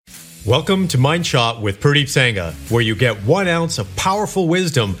Welcome to Mind Shot with Pradeep Sangha, where you get 1 ounce of powerful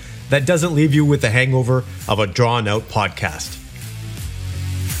wisdom that doesn't leave you with the hangover of a drawn-out podcast.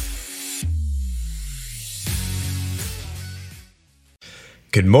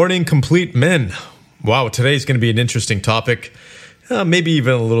 Good morning, complete men. Wow, today's going to be an interesting topic, maybe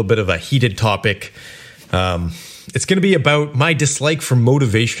even a little bit of a heated topic. It's going to be about my dislike for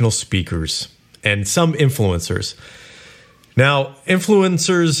motivational speakers and some influencers. Now,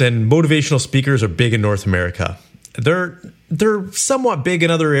 influencers and motivational speakers are big in North America. They're somewhat big in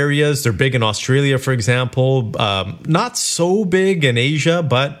other areas. They're big in Australia, for example. Not so big in Asia,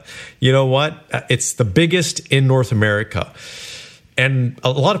 but you know what? It's the biggest in North America. And a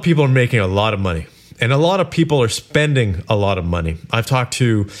lot of people are making a lot of money. And a lot of people are spending a lot of money. I've talked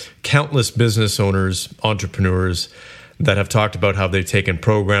to countless business owners, entrepreneurs, that have talked about how they've taken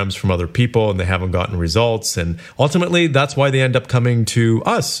programs from other people and they haven't gotten results. And ultimately, that's why they end up coming to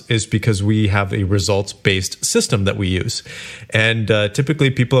us, is because we have a results-based system that we use. And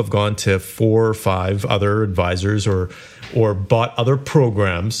typically, people have gone to 4 or 5 other advisors or bought other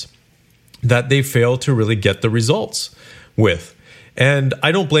programs that they fail to really get the results with. And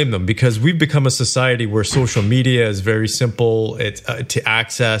I don't blame them, because we've become a society where social media is very simple to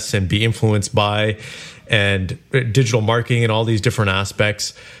access and be influenced by, and digital marketing and all these different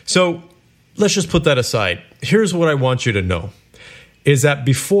aspects. So let's just put that aside. Here's what I want you to know, is that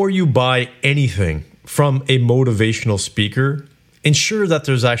before you buy anything from a motivational speaker, ensure that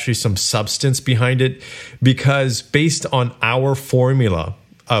there's actually some substance behind it, because based on our formula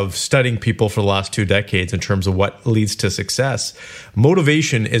of studying people for the last 2 decades in terms of what leads to success,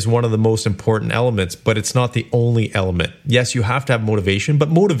 motivation is one of the most important elements, but it's not the only element. Yes, you have to have motivation, but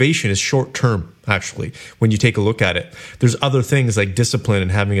motivation is short-term, actually, when you take a look at it. There's other things like discipline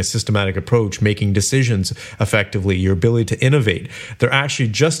and having a systematic approach, making decisions effectively, your ability to innovate. They're actually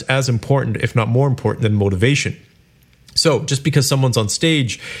just as important, if not more important, than motivation. So just because someone's on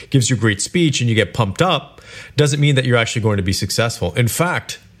stage, gives you a great speech, and you get pumped up, doesn't mean that you're actually going to be successful. In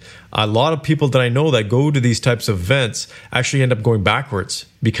fact, a lot of people that I know that go to these types of events actually end up going backwards,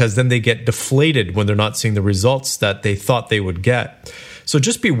 because then they get deflated when they're not seeing the results that they thought they would get. So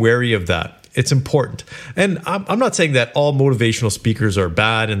just be wary of that. It's important. And I'm not saying that all motivational speakers are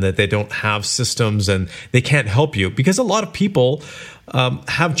bad and that they don't have systems and they can't help you, because a lot of people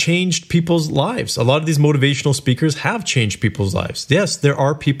have changed people's lives. A lot of these motivational speakers have changed people's lives. Yes, there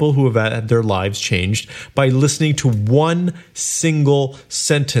are people who have had their lives changed by listening to one single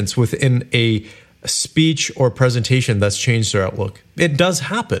sentence within a speech or presentation that's changed their outlook. It does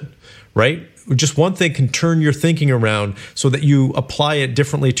happen, right? Just one thing can turn your thinking around so that you apply it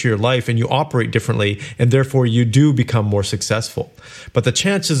differently to your life and you operate differently, and therefore you do become more successful. But the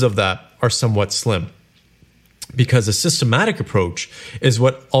chances of that are somewhat slim, because a systematic approach is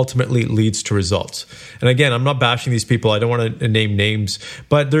what ultimately leads to results. And again, I'm not bashing these people. I don't want to name names,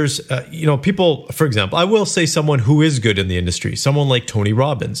 but there's, people, for example, I will say someone who is good in the industry, someone like Tony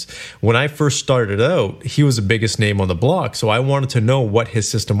Robbins. When I first started out, he was the biggest name on the block. So I wanted to know what his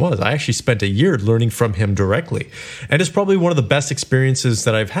system was. I actually spent a year learning from him directly. And it's probably one of the best experiences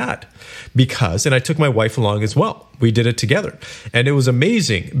that I've had, and I took my wife along as well. We did it together. And it was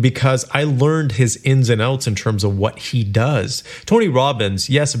amazing because I learned his ins and outs in terms of what he does. Tony Robbins,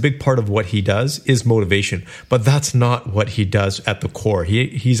 yes, a big part of what he does is motivation, but that's not what he does at the core.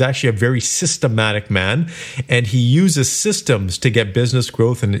 He's actually a very systematic man, and he uses systems to get business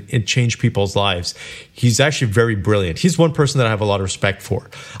growth and change people's lives. He's actually very brilliant. He's one person that I have a lot of respect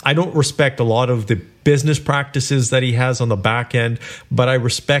for. I don't respect a lot of the business practices that he has on the back end, but I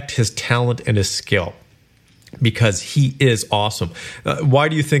respect his talent and his skill, because he is awesome. Why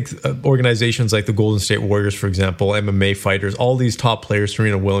do you think organizations like the Golden State Warriors, for example, MMA fighters, all these top players,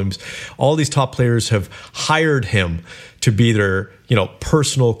 Serena Williams, all these top players have hired him to be their,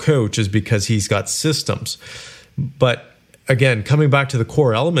 personal coach, is because he's got systems. But again, coming back to the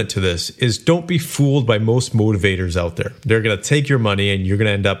core element to this is, don't be fooled by most motivators out there. They're going to take your money and you're going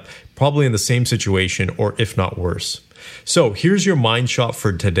to end up probably in the same situation, or if not worse. So here's your mind shot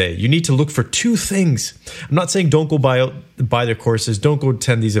for today. You need to look for 2 things. I'm not saying don't go buy their courses, don't go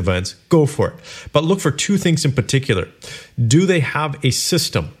attend these events, go for it. But look for 2 things in particular. Do they have a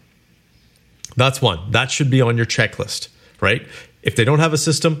system? That's one. That should be on your checklist, right? If they don't have a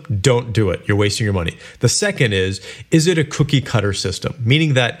system, don't do it. You're wasting your money. The second is it a cookie cutter system?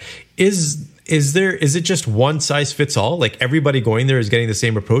 Meaning that is is it just one size fits all? Like everybody going there is getting the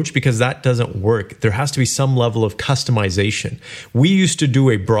same approach? Because that doesn't work. There has to be some level of customization. We used to do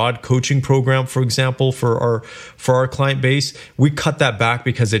a broad coaching program, for example, for our client base. We cut that back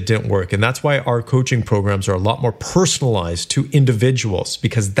because it didn't work. And that's why our coaching programs are a lot more personalized to individuals,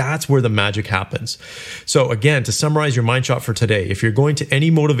 because that's where the magic happens. So again, to summarize your mind shot for today, if you're going to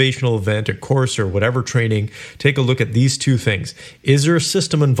any motivational event or course or whatever training, take a look at these two things. Is there a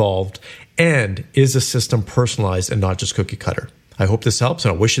system involved? And is the system personalized and not just cookie cutter? I hope this helps,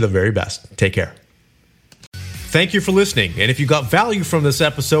 and I wish you the very best. Take care. Thank you for listening. And if you got value from this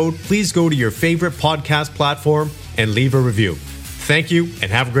episode, please go to your favorite podcast platform and leave a review. Thank you,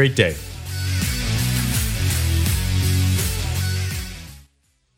 and have a great day.